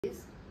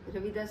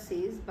Ravidas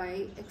says,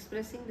 by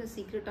expressing the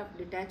secret of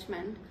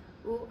detachment,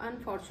 O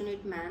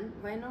unfortunate man,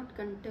 why not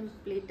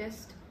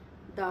contemplatest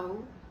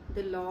thou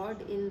the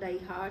Lord in thy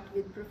heart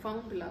with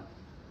profound love?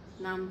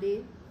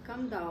 Namdev,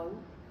 come thou,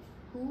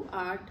 who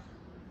art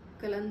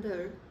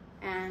Kalandhar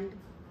and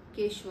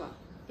Keshwa,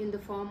 in the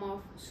form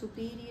of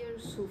superior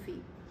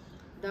Sufi.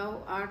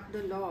 Thou art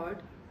the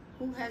Lord,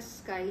 who has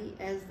sky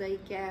as thy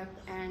cap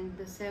and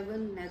the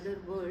seven nether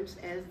worlds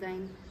as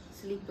thine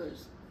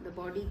sleepers. The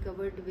body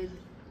covered with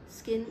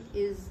skin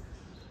is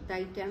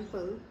thy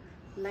temple.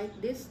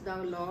 Like this,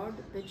 thou Lord,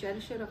 the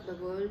cherisher of the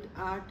world,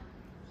 art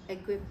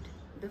equipped.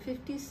 The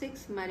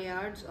 56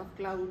 myriads of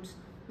clouds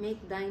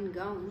make thine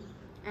gown,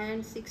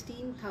 and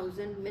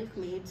 16,000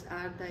 milkmaids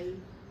are thy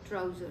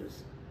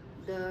trousers.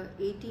 The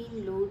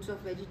 18 loads of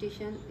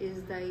vegetation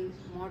is thy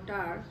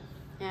mortar,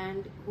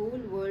 and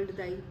whole world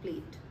thy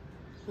plate.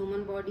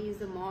 Human body is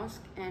the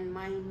mosque, and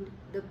mind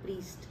the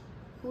priest,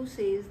 who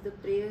says the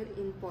prayer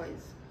in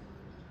poise.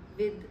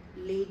 With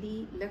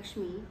Lady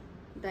Lakshmi,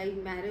 thy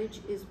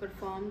marriage is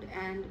performed,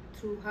 and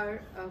through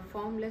her, a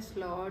formless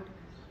Lord,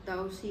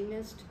 thou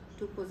seemest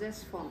to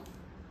possess form.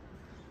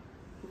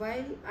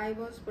 While I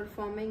was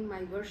performing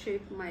my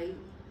worship, my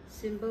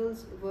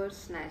symbols were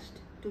snatched.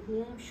 To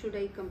whom should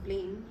I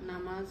complain?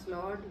 Nama's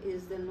Lord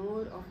is the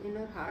knower of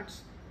inner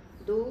hearts.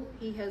 Though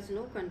he has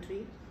no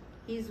country,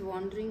 he is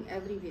wandering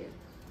everywhere.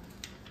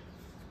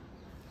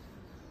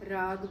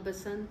 Rag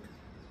Basant.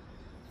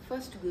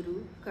 First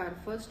Guru, Kar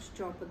first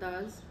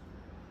Chaupadas,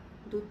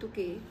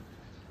 Dutuke.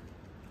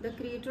 The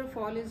creator of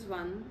all is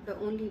one, the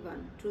only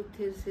one. Truth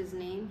is his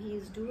name. He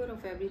is doer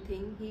of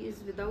everything. He is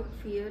without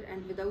fear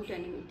and without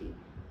enmity.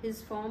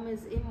 His form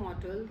is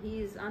immortal.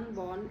 He is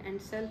unborn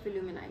and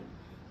self-illuminate.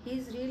 He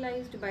is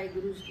realized by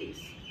Guru's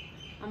grace.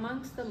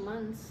 Amongst the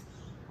months,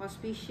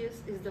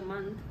 auspicious is the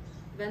month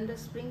when the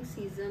spring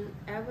season,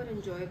 ever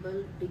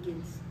enjoyable,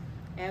 begins.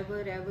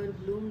 Ever, ever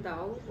bloom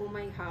thou, O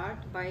my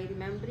heart, by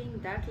remembering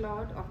that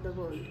Lord of the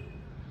world.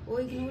 O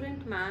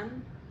ignorant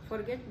man,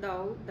 forget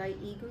thou thy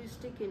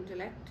egoistic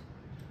intellect,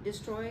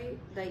 destroy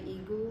thy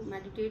ego,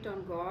 meditate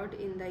on God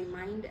in thy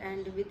mind,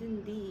 and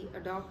within thee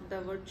adopt the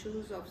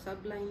virtues of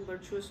sublime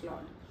virtuous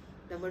Lord.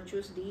 The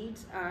virtuous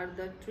deeds are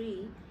the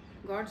tree,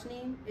 God's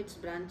name its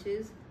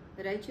branches,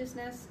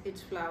 righteousness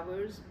its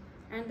flowers,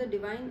 and the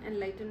divine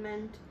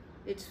enlightenment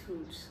its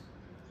fruits.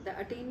 The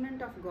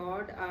attainment of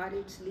God are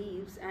its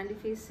leaves, and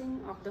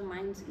effacing of the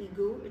mind's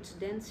ego its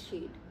dense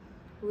shade.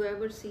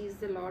 Whoever sees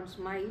the Lord's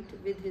might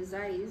with his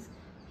eyes,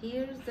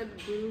 hears the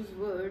Guru's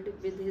word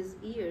with his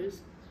ears,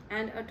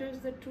 and utters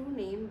the true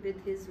name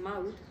with his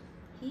mouth,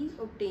 he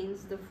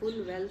obtains the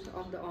full wealth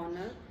of the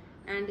honor,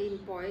 and in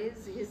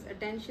poise his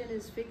attention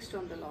is fixed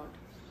on the Lord.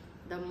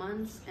 The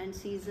months and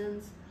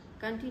seasons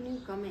continue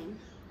coming.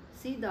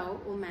 See thou,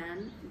 O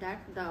man,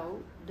 that thou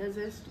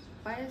doest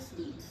pious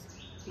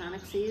deeds.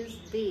 Nanak says,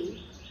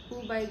 they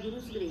who by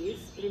Guru's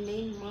grace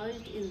remain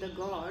merged in the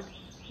God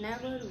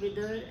never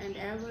wither and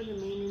ever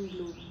remain in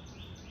bloom.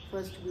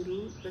 First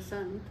Guru,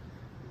 Basant,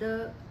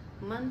 the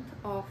month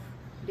of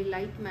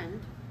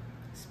delightment,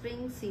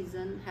 spring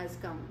season has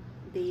come.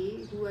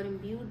 They who are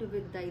imbued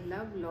with thy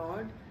love,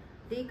 Lord,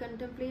 they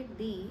contemplate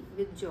thee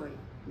with joy.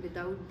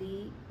 Without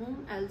thee,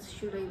 whom else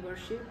should I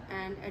worship,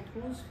 and at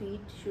whose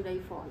feet should I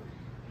fall?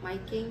 My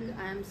king,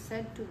 I am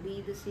said to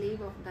be the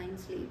slave of thine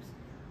slaves.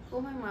 O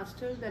my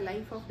master, the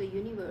life of the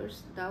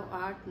universe, thou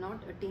art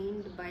not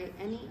attained by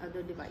any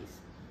other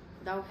device.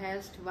 Thou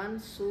hast one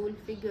sole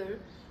figure,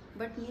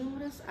 but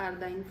numerous are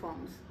thine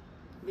forms.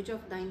 Which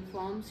of thine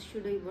forms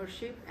should I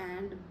worship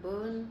and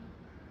burn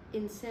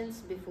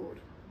incense before?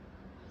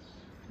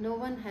 No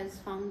one has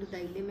found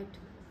thy limit.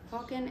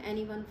 How can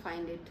anyone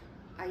find it?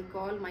 I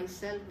call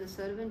myself the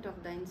servant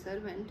of thine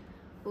servant,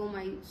 O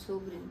my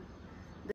sovereign.